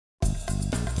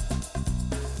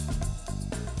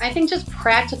I think just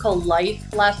practical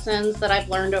life lessons that I've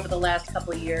learned over the last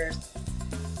couple of years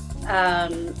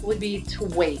would be to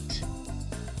wait,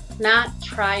 not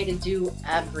try to do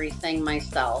everything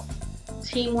myself.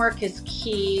 Teamwork is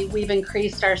key. We've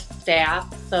increased our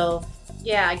staff. So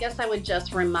yeah, I guess I would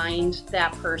just remind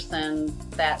that person,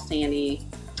 that Sandy,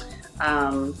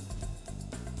 that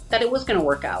it was going to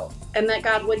work out and that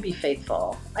God would be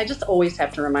faithful. I just always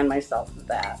have to remind myself of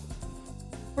that.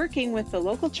 Working with the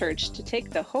local church to take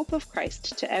the hope of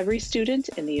Christ to every student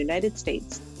in the United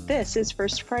States. This is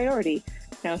First Priority.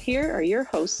 Now here are your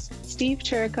hosts, Steve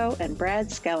Cherico and Brad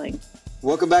Skelling.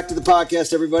 Welcome back to the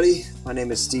podcast, everybody. My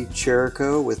name is Steve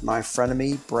Cherico with my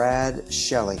frenemy, Brad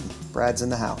Schelling. Brad's in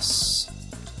the house.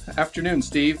 Afternoon,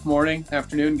 Steve. Morning,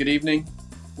 afternoon, good evening,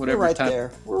 whatever We're right time.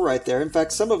 there. We're right there. In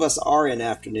fact, some of us are in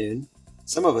afternoon.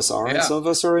 Some of us are, and some of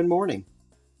us are in morning.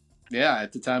 Yeah,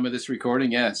 at the time of this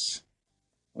recording, yes,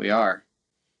 we are.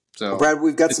 So, well, Brad,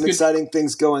 we've got some exciting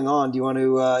things going on. Do you want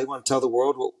to tell the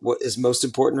world what is most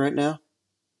important right now?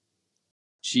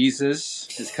 Jesus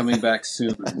is coming back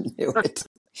soon. I knew it.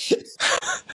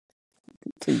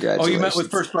 Congratulations. Oh, you meant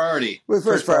with First Priority. With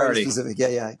First Priority specific.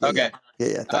 Yeah. Okay.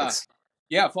 Yeah, thanks.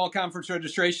 Fall conference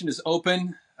registration is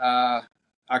open.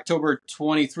 October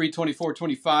 23, 24,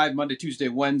 25, Monday, Tuesday,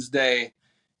 Wednesday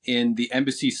in the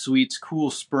Embassy Suites, Cool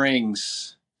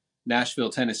Springs, Nashville,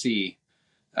 Tennessee.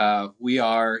 We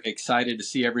are excited to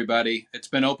see everybody. It's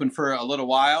been open for a little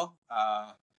while.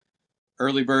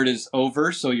 Early bird is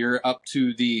over, so you're up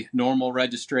to the normal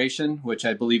registration, which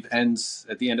I believe ends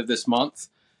at the end of this month.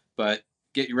 But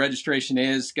get your registration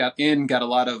got a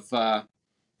lot of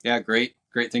great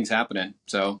things happening.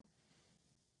 So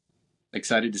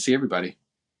excited to see everybody.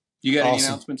 You got any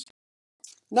announcements?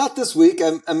 Not this week.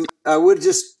 I would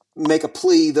just make a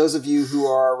plea. Those of you who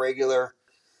are regular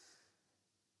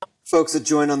folks that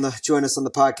join us on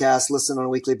the podcast, listen on a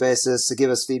weekly basis, to give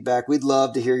us feedback. We'd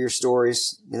love to hear your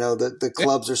stories. You know, the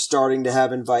clubs are starting to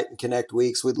have invite and connect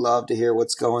weeks. We'd love to hear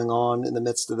what's going on in the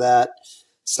midst of that.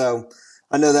 So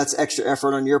I know that's extra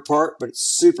effort on your part, but it's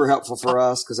super helpful for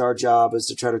us because our job is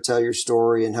to try to tell your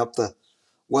story and help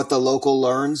what the local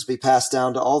learns be passed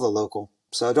down to all the local.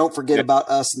 So don't forget about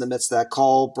us in the midst of that.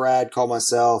 Call Brad, call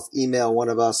myself, email one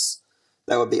of us.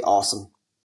 That would be awesome.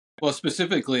 Well,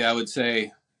 specifically, I would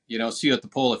say, see you at the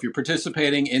poll. If you're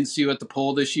participating in See You at the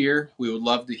Poll this year, we would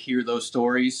love to hear those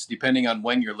stories. Depending on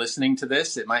when you're listening to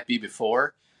this, it might be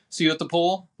before See You at the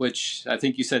Poll, which I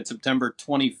think you said September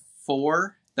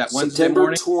 24, that Wednesday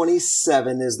morning. September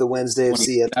 27 is the Wednesday of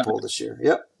See You at the Poll this year.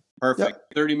 Yep. Perfect.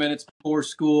 Yep. 30 minutes before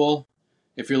school.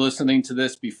 If you're listening to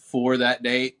this before that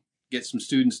date, get some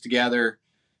students together,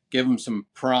 give them some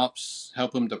prompts,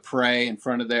 help them to pray in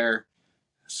front of their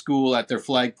school at their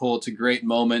flagpole. It's a great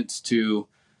moment to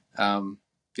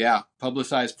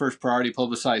publicize First Priority,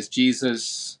 publicize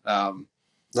Jesus.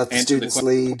 Let the students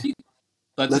lead.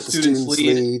 Let the students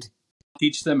lead.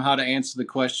 Teach them how to answer the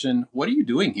question, what are you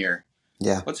doing here?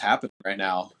 Yeah. What's happening right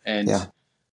now? And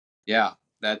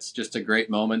that's just a great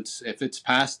moment. If it's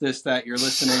past this that you're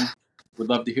listening, would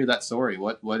love to hear that story.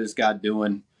 What is God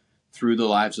doing through the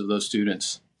lives of those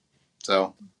students?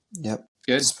 So,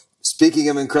 good. Speaking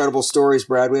of incredible stories,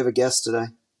 Brad, we have a guest today.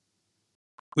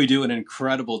 We do an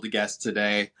incredible guest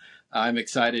today. I'm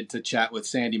excited to chat with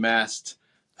Sandy Mast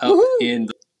up in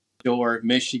the Lakeshore,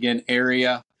 Michigan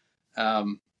area. It's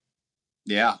going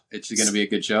to be a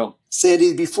good show.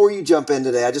 Sandy, before you jump in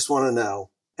today, I just want to know,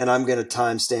 and I'm going to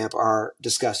timestamp our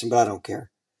discussion, but I don't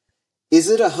care. Is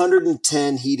it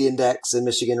 110 heat index in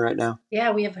Michigan right now?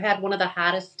 Yeah, we have had one of the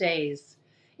hottest days.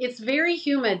 It's very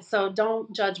humid, so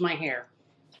don't judge my hair.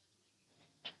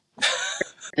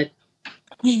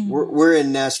 We're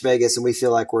in Nash Vegas, and we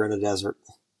feel like we're in a desert.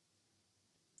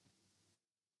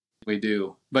 We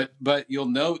do. But you'll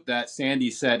note that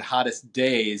Sandy said hottest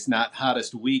days, not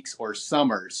hottest weeks or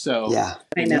summers. So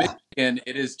I know. Michigan,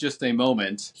 it is just a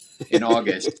moment in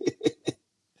August.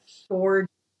 Gorgeous,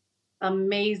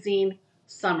 amazing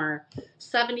summer.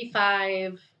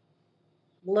 75,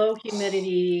 low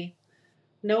humidity,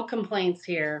 no complaints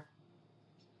here.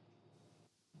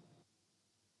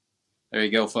 There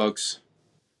you go, folks.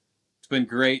 It's been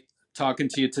great talking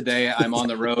to you today. I'm on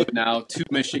the road now to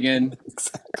Michigan.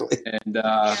 Exactly. And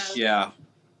well,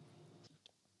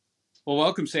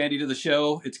 welcome, Sandy, to the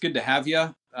show. It's good to have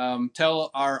you.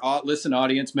 Tell our listen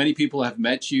audience, many people have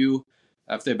met you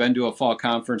if they've been to a fall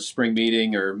conference, spring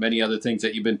meeting, or many other things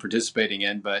that you've been participating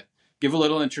in. But give a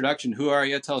little introduction. Who are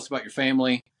you? Tell us about your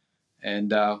family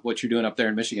and what you're doing up there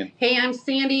in Michigan. Hey, I'm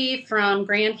Sandy from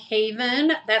Grand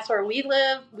Haven. That's where we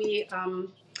live.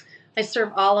 I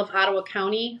serve all of Ottawa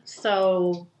County,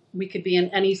 so we could be in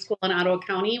any school in Ottawa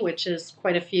County, which is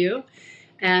quite a few.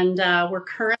 And we're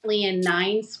currently in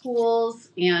 9 schools,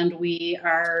 and we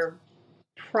are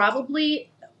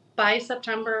probably by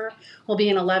September, we'll be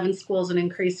in 11 schools and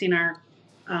increasing our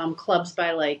clubs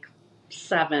by like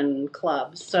 7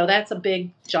 clubs. So that's a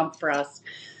big jump for us.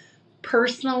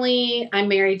 Personally, I'm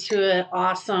married to an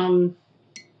awesome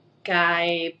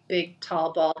guy, big,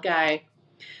 tall, bald guy.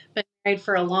 Been married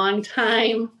for a long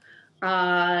time.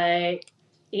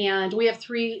 And we have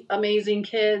 3 amazing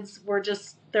kids.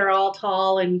 They're all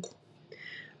tall and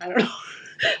I don't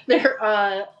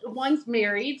know. One's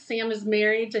married. Sam is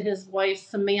married to his wife,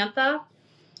 Samantha.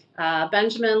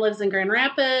 Benjamin lives in Grand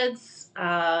Rapids.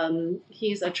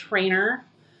 He's a trainer,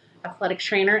 athletic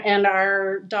trainer. And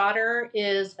our daughter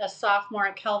is a sophomore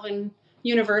at Calvin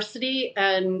University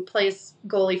and plays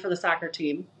goalie for the soccer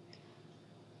team.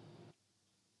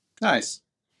 Nice.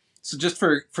 So just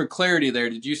for clarity there,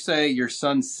 did you say your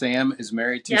son Sam is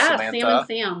married to Samantha? Yeah, Sam and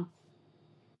Sam.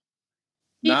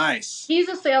 Nice. He's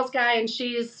a sales guy, and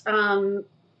she's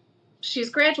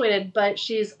graduated, but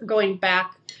she's going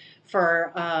back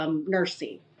for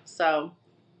nursing. So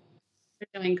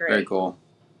they're doing great. Very cool.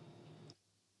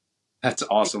 That's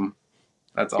awesome.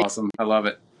 That's awesome. I love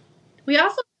it. We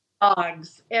also have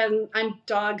dogs, and I'm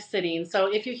dog sitting.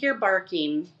 So if you hear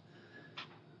barking,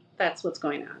 that's what's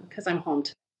going on because I'm home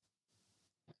today.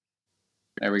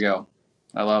 There we go.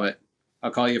 I love it. I'll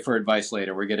call you for advice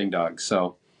later. We're getting dogs.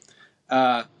 So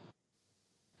tell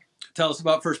us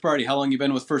about First Priority. How long you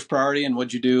been with First Priority, and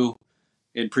what'd you do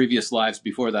in previous lives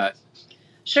before that?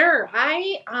 Sure.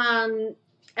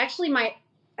 Actually, my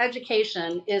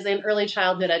education is in early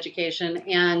childhood education,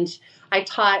 and I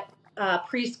taught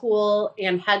preschool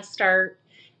and Head Start,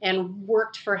 and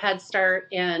worked for Head Start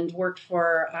and worked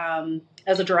for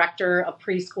as a director of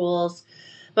preschools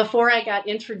before I got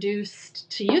introduced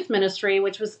to youth ministry,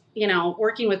 which was,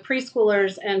 working with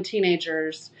preschoolers and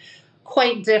teenagers.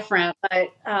 Quite different, but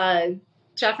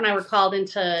Jeff and I were called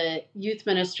into youth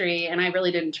ministry, and I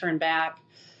really didn't turn back.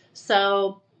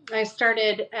 So I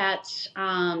started at,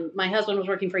 my husband was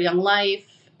working for Young Life,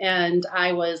 and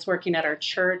I was working at our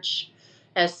church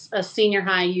as a senior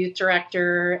high youth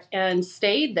director, and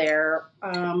stayed there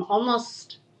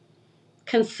almost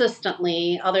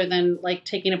consistently, other than like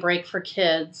taking a break for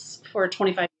kids, for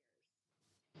 25 years.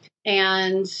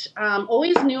 And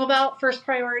always knew about First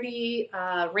Priority.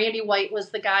 Randy White was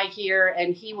the guy here,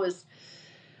 and he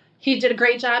did a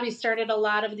great job. He started a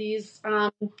lot of these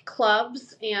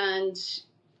clubs, and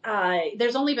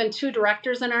there's only been 2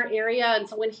 directors in our area. And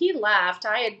so when he left,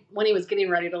 when he was getting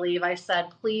ready to leave, I said,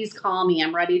 please call me.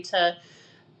 I'm ready to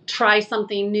try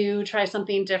something new, try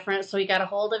something different. So he got a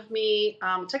hold of me.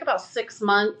 It took about 6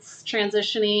 months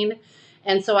transitioning.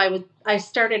 And so I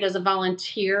started as a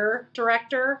volunteer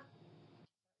director.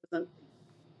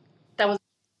 That was a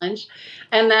challenge.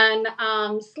 And then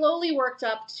slowly worked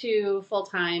up to full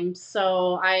time.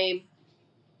 So I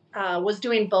was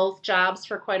doing both jobs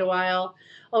for quite a while.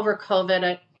 Over COVID,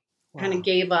 I kind of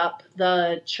gave up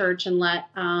the church and let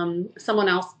someone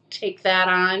else take that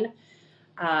on.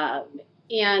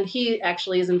 And he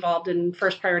actually is involved in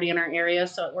First Priority in our area,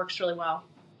 so it works really well.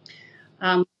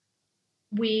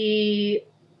 We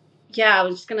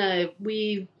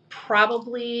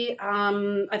probably,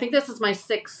 I think this is my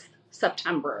 6th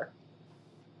September,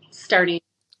 starting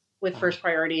with First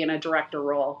Priority in a director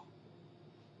role.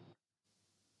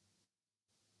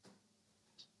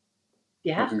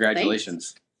 Yeah. Well,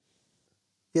 congratulations.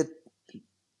 Yeah.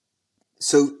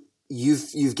 So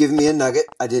you've given me a nugget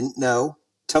I didn't know.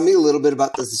 Tell me a little bit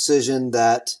about the decision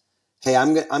that, hey,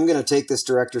 I'm going to take this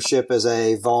directorship as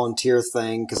a volunteer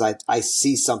thing because I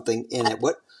see something in it.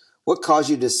 What caused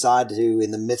you to decide to,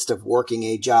 in the midst of working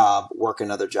a job, work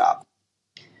another job?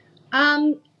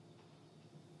 I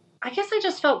guess I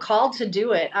just felt called to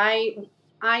do it.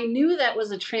 I knew that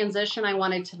was a transition I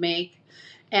wanted to make,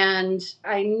 and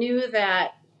I knew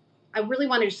that I really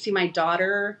wanted to see my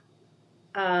daughter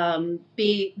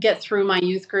get through my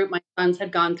youth group. My sons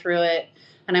had gone through it,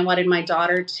 and I wanted my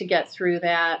daughter to get through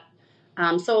that.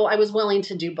 So I was willing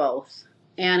to do both,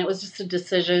 and it was just a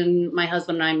decision my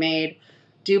husband and I made.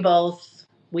 Do both.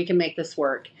 We can make this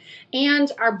work.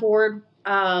 And our board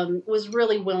was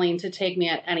really willing to take me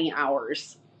at any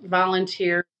hours,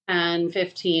 volunteer, 10,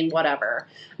 15, whatever.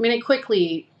 I mean, it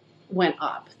quickly went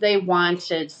up. They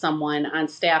wanted someone on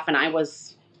staff, and I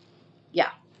was,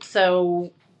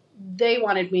 so they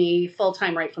wanted me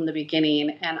full-time right from the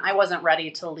beginning, and I wasn't ready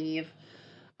to leave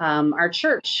our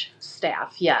church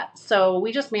staff yet. So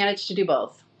we just managed to do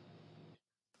both.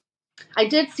 I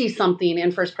did see something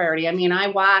in First Priority. I mean, I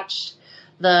watched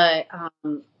the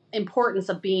importance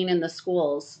of being in the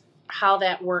schools, how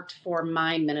that worked for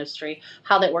my ministry,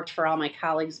 how that worked for all my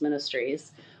colleagues'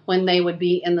 ministries when they would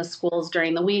be in the schools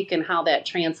during the week, and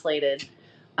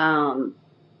um,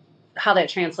 how that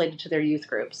translated to their youth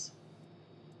groups.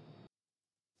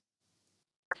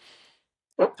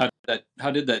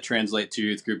 How did that translate to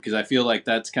your youth group? Because I feel like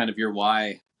that's kind of your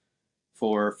why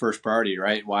for First Priority,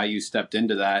 right? Why you stepped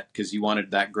into that, because you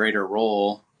wanted that greater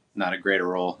role. Not a greater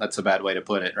role. That's a bad way to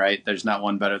put it, right? There's not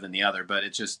one better than the other, but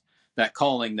it's just that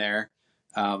calling there.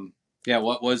 Yeah.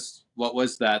 What was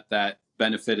that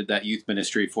benefited that youth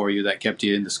ministry for you, that kept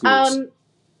you in the schools?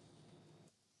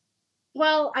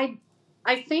 Well,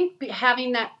 I think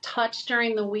having that touch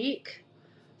during the week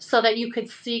so that you could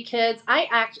see kids.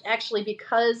 Actually,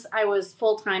 because I was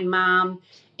full-time mom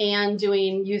and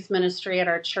doing youth ministry at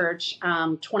our church,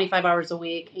 25 hours a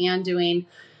week, and doing,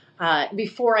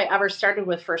 before I ever started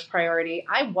with First Priority,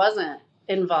 I wasn't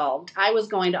involved. I was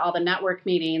going to all the network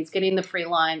meetings, getting the free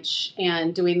lunch,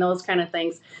 and doing those kind of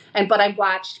things. But I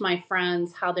watched my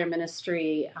friends, how their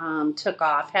ministry took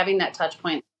off. Having that touch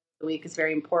point a week is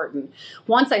very important.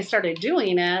 Once I started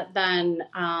doing it, then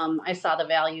I saw the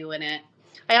value in it.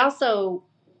 I also,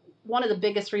 one of the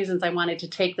biggest reasons I wanted to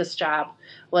take this job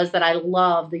was that I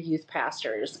love the youth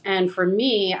pastors. And for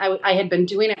me, I had been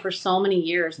doing it for so many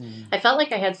years. I felt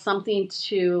like I had something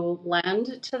to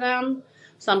lend to them,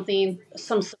 some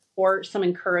support, some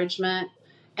encouragement.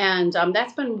 And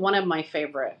that's been one of my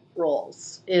favorite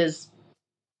roles, is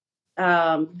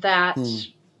that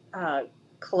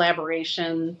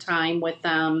collaboration time with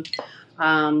them,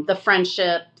 the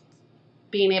friendship,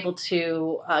 being able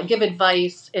to give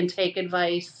advice and take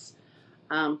advice.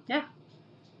 Yeah.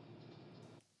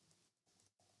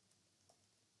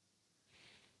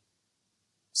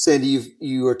 Sandy,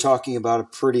 you are talking about a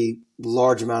pretty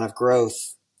large amount of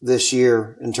growth this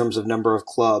year in terms of number of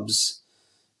clubs.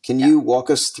 Can you walk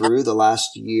us through the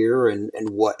last year and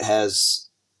what has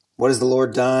the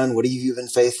Lord done? What have you been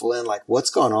faithful in? Like, what's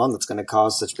gone on that's going to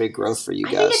cause such big growth for you I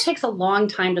think it guys? takes a long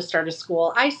time to start a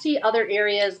school. I see other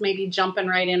areas maybe jumping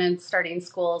right in and starting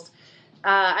schools.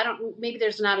 Maybe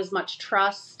there's not as much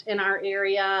trust in our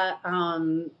area,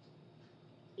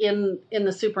 in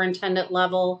the superintendent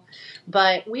level,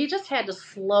 but we just had to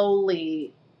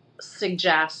slowly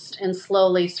suggest and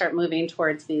slowly start moving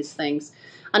towards these things.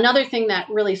 Another thing that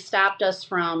really stopped us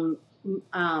from,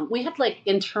 we had like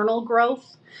internal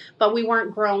growth, but we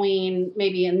weren't growing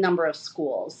maybe in number of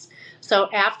schools. So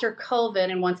after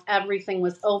COVID, and once everything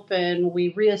was open, we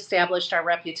reestablished our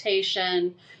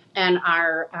reputation and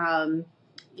our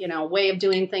way of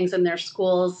doing things in their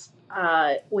schools,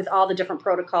 with all the different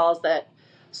protocols that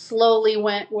slowly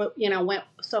went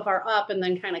so far up and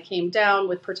then kind of came down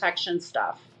with protection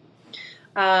stuff.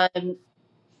 Um,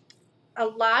 a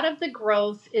lot of the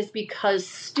growth is because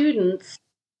students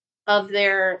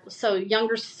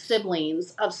younger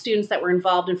siblings of students that were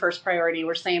involved in First Priority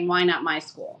were saying, why not my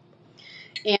school?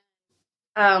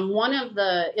 And one of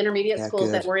the intermediate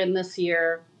schools that we're in this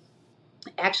year,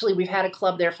 actually, we've had a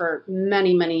club there for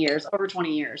many, many years, over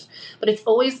 20 years, but it's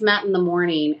always met in the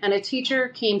morning. And a teacher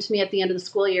came to me at the end of the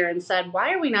school year and said,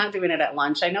 why are we not doing it at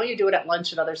lunch? I know you do it at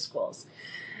lunch at other schools.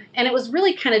 And it was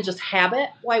really kind of just habit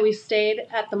why we stayed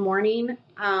at the morning.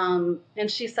 And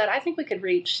she said, I think we could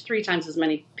reach 3 times as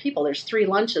many people. There's 3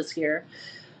 lunches here.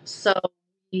 So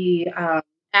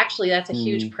actually, that's a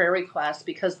huge prayer request,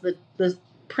 because the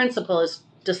principal is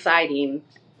deciding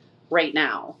right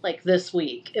now, like this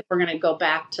week, if we're going to go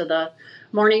back to the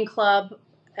morning club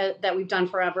that we've done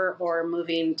forever, or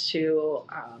moving to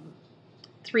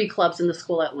 3 clubs in the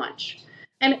school at lunch.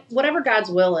 And whatever God's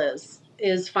will is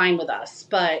fine with us.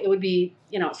 But it would be,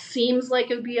 it seems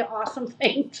like it would be an awesome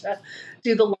thing to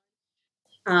do the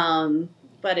lunch.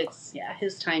 But it's,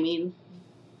 his timing.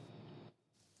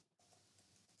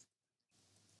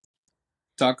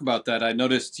 Talk about that. I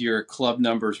noticed your club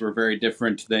numbers were very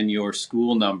different than your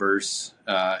school numbers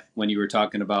when you were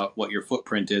talking about what your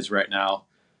footprint is right now.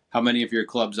 How many of your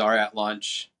clubs are at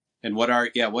lunch, and what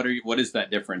is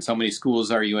that difference? How many schools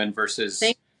are you in versus?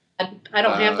 I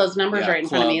don't have those numbers right in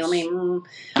front of me. Let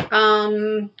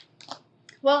me.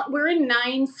 Well, we're in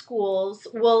 9 schools.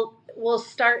 We'll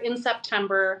start in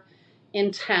September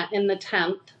in the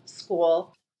 10th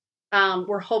school.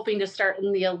 We're hoping to start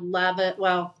in the 11th.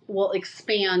 Well, we'll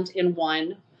expand in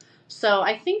 1. So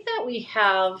I think that we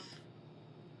have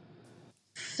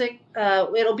 6.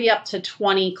 It'll be up to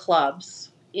 20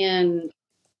 clubs in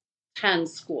 10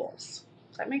 schools.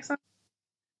 Does that make sense?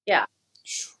 Yeah.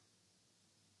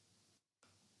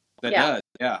 That does,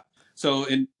 yeah. So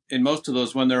in most of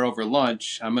those, when they're over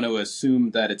lunch, I'm going to assume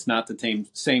that it's not the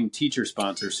same teacher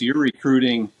sponsor. So you're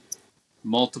recruiting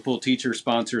multiple teacher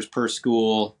sponsors per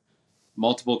school,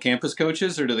 multiple campus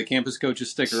coaches, or do the campus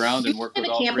coaches stick around and work with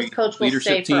The all campus three coach will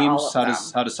stay leadership for all teams? of them.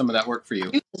 How does some of that work for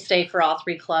you? Stay for all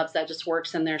three clubs. That just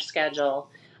works in their schedule.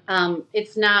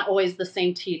 It's not always the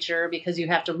same teacher because you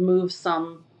have to move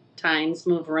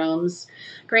move rooms.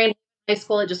 Grand High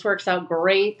School, it just works out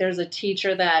great. There's a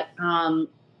teacher that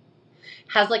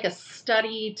has like a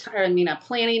a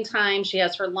planning time. She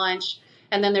has her lunch,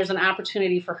 and then there's an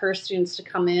opportunity for her students to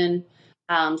come in.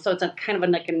 So it's a kind of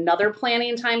like another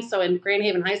planning time. So in Grand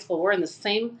Haven High School, we're in the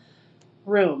same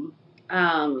room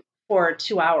for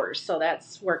 2 hours. So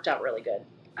that's worked out really good.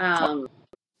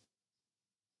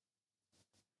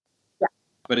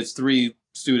 But it's three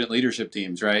student leadership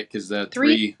teams, right? Because the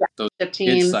three those kids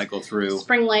teams cycle through.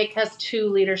 Spring Lake has 2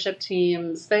 leadership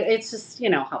teams. It's just, you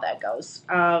know how that goes.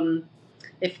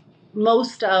 If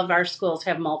most of our schools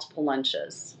have multiple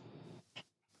lunches.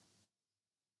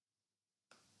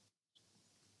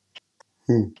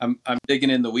 I'm digging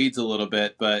in the weeds a little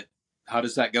bit, but how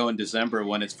does that go in December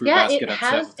when it's fruit basket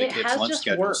upset with the kids' lunch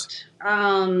schedules?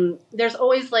 There's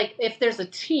always like, if there's a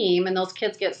team and those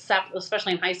kids get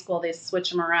especially in high school, they switch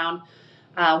them around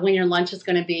when your lunch is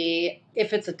going to be.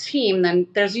 If it's a team, then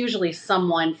there's usually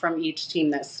someone from each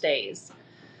team that stays.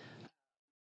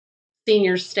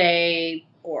 Seniors stay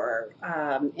or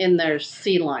in their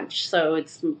C lunch, so it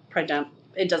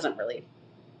doesn't really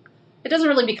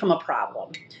become a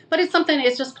problem. But it's something.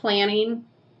 It's just planning,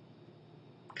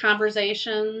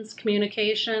 conversations,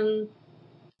 communication.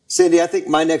 Sandy, I think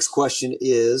my next question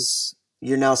is,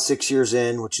 you're now 6 years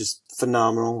in, which is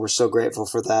phenomenal. We're so grateful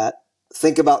for that.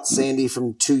 Think about Sandy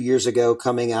from 2 years ago,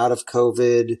 coming out of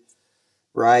COVID,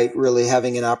 right? Really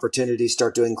having an opportunity to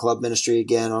start doing club ministry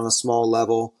again on a small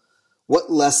level.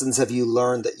 What lessons have you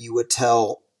learned that you would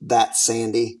tell that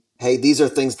Sandy? Hey, these are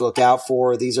things to look out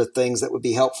for. These are things that would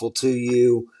be helpful to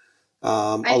you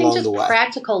I think just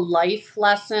practical life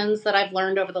lessons that I've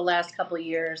learned over the last couple of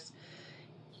years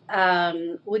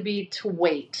would be to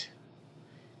wait,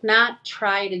 not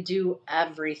try to do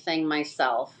everything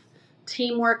myself.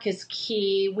 Teamwork is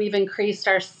key. We've increased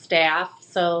our staff,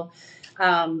 so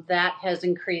that has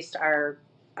increased our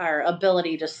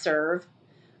ability to serve.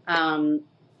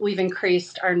 We've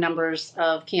increased our numbers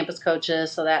of campus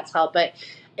coaches, so that's helped. But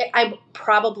I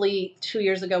probably 2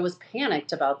 years ago was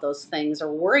panicked about those things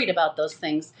or worried about those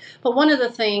things. But one of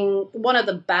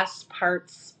the best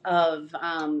parts of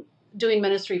doing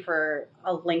ministry for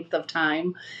a length of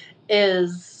time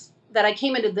is that I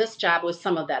came into this job with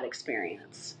some of that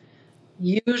experience.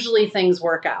 Usually things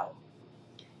work out.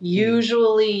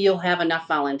 Usually you'll have enough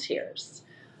volunteers.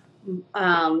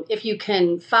 If you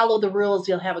can follow the rules,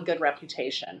 you'll have a good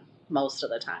reputation most of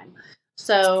the time.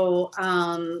 So,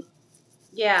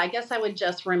 I guess I would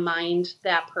just remind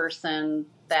that person,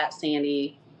 that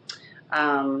Sandy,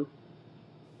 that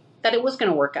it was going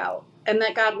to work out and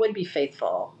that God would be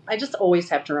faithful. I just always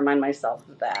have to remind myself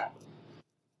of that.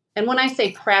 And when I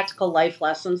say practical life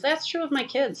lessons, that's true of my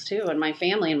kids too, and my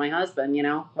family and my husband,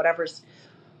 whatever's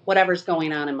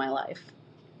going on in my life.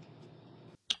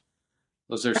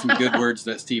 Those are some good words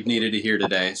that Steve needed to hear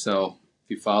today. So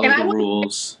if you follow the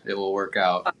rules, it will work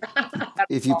out.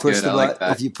 If you push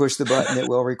if you push the button, it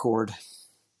will record.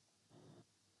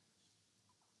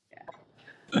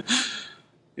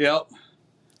 Yep.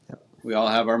 We all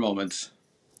have our moments.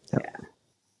 Yep. Yeah.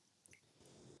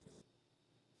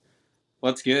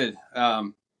 Well, that's good.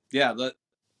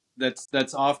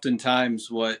 That's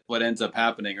oftentimes what ends up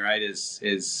happening, right?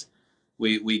 Is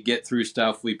we get through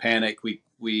stuff, we panic, we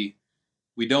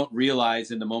don't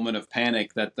realize in the moment of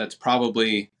panic that that's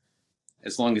probably,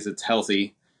 as long as it's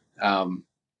healthy,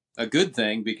 a good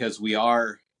thing, because we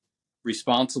are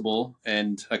responsible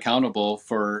and accountable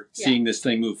for seeing this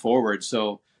thing move forward.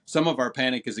 So some of our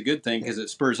panic is a good thing because it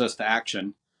spurs us to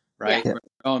action, right? Yeah.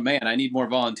 Oh man, I need more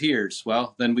volunteers.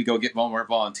 Well, then we go get more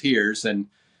volunteers, and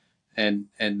then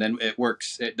it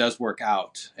works. It does work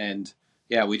out. And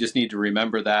we just need to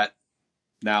remember that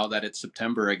now that it's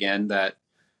September again, that,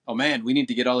 oh man, we need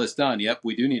to get all this done. Yep,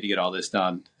 we do need to get all this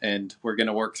done, and we're going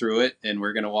to work through it, and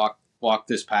we're going to walk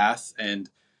this path, and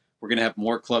we're going to have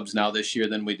more clubs now this year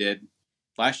than we did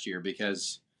last year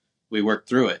because we worked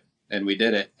through it and we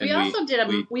did it. And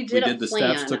we did the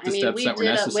plan. steps, took the steps that were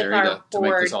necessary to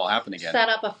make this all happen again. Set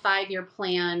up a 5-year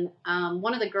plan.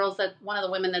 One of the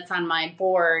women that's on my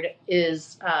board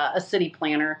is a city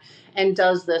planner and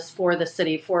does this for the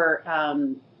city for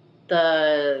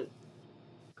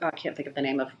I can't think of the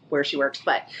name of where she works,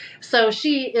 but so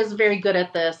she is very good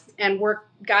at this and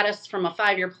got us from a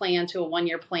 5-year plan to a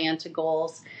 1-year plan to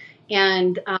goals,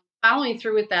 and following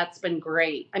through with that's been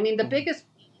great. I mean, the biggest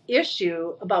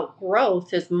issue about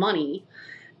growth is money.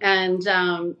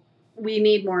 And we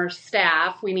need more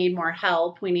staff. We need more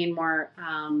help. We need more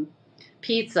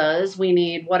pizzas. We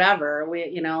need whatever.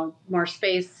 More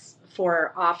space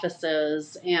for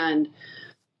offices, and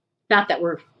not that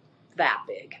we're that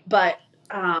big, but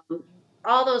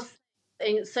all those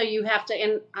things. So you have to,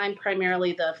 and I'm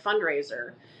primarily the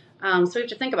fundraiser. So we have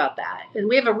to think about that. And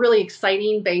we have a really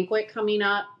exciting banquet coming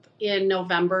up in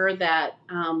November that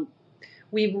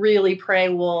we really pray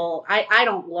I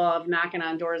don't love knocking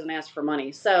on doors and ask for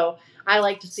money. So I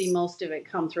like to see most of it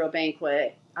come through a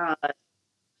banquet,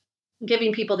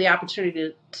 giving people the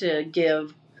opportunity to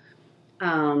give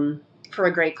for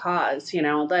a great cause.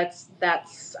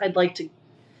 I'd like to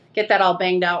get that all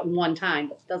banged out in one time,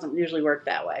 but it doesn't usually work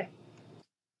that way.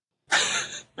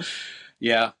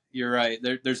 Yeah, you're right.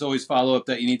 There's always follow-up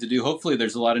that you need to do. Hopefully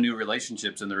there's a lot of new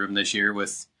relationships in the room this year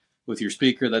with your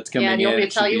speaker that's coming in. Yeah, do you want me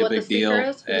to tell you what the speaker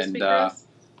is?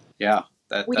 Yeah,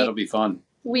 that'll be fun.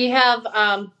 We have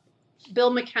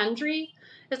Bill McKendry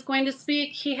is going to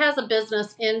speak. He has a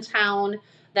business in town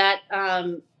that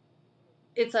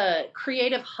it's a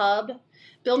creative hub.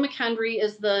 Bill McKendry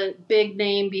is the big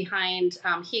name behind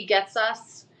He Gets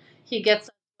Us. He Gets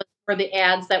Us for the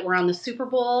ads that were on the Super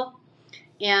Bowl.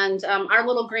 And our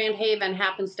little Grand Haven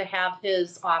happens to have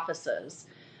his offices.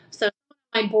 So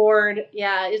my board,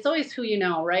 it's always who you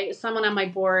know, right? Someone on my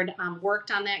board worked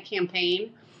on that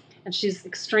campaign, and she's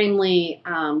extremely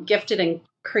gifted and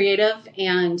creative,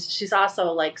 and she's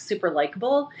also super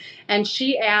likable. And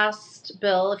she asked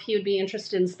Bill if he would be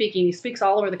interested in speaking. He speaks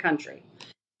all over the country.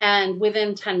 And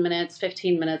within 10 minutes,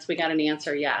 15 minutes, we got an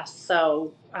answer yes.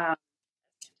 So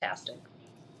fantastic.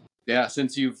 Yeah,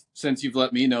 since you've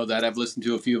let me know that, I've listened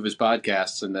to a few of his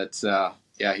podcasts, and that's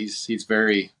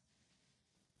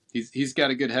he's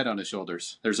got a good head on his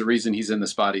shoulders. There's a reason he's in the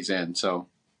spot he's in, so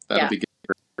that'll be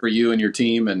good for you and your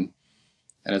team, and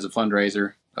as a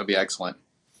fundraiser, that'll be excellent.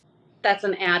 That's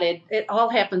an added. It all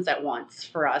happens at once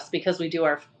for us because we do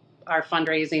our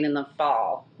fundraising in the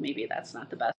fall. Maybe that's not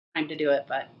the best time to do it,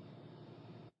 but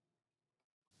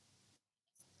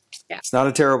yeah, it's not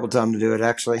a terrible time to do it.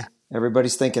 Actually,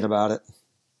 everybody's thinking about it.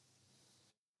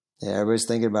 Yeah, everybody's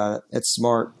thinking about it. It's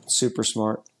smart, super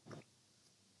smart.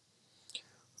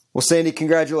 Well, Sandy,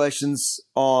 congratulations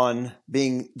on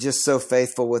being just so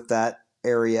faithful with that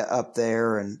area up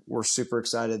there. And we're super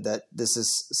excited that this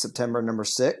is September number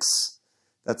 6.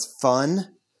 That's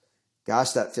fun.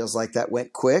 Gosh, that feels like that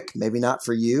went quick. Maybe not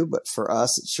for you, but for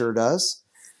us, it sure does.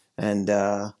 And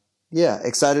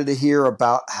excited to hear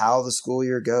about how the school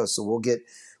year goes. So we'll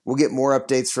get more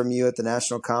updates from you at the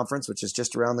national conference, which is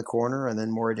just around the corner, and then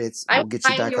more dates. We'll get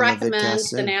you back on the vidcast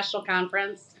soon. The national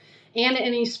conference and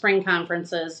any spring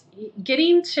conferences,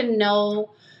 getting to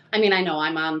know. I mean, I know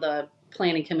I'm on the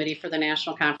planning committee for the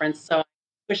national conference, so I'm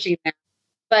pushing that.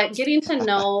 But getting to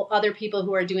know other people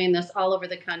who are doing this all over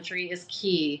the country is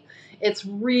key. It's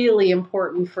really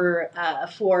important for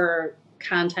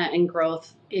content and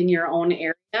growth in your own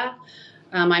area.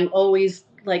 I'm always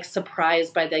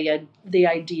surprised by the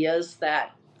ideas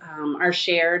that are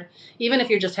shared, even if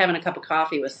you're just having a cup of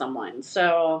coffee with someone.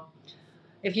 So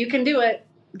if you can do it,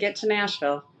 get to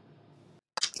Nashville.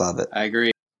 Love it. I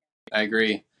agree.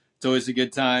 It's always a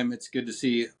good time. It's good to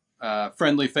see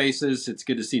friendly faces. It's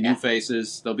good to see new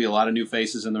faces. There'll be a lot of new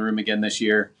faces in the room again this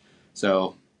year.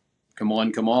 So come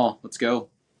on. Let's go.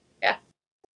 Yeah.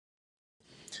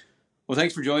 Well,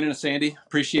 thanks for joining us, Sandy.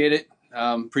 Appreciate it.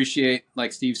 Appreciate,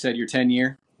 like Steve said, your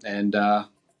tenure and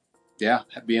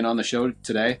being on the show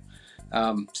today.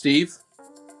 Steve,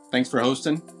 thanks for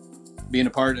hosting, being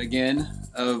a part again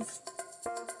of,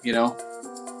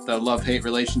 the love-hate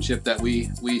relationship that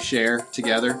we share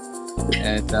together.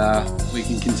 And we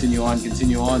can continue on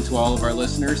to all of our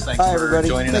listeners. Thanks for everybody.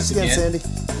 joining us again. Sandy.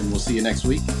 And we'll see you next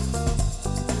week.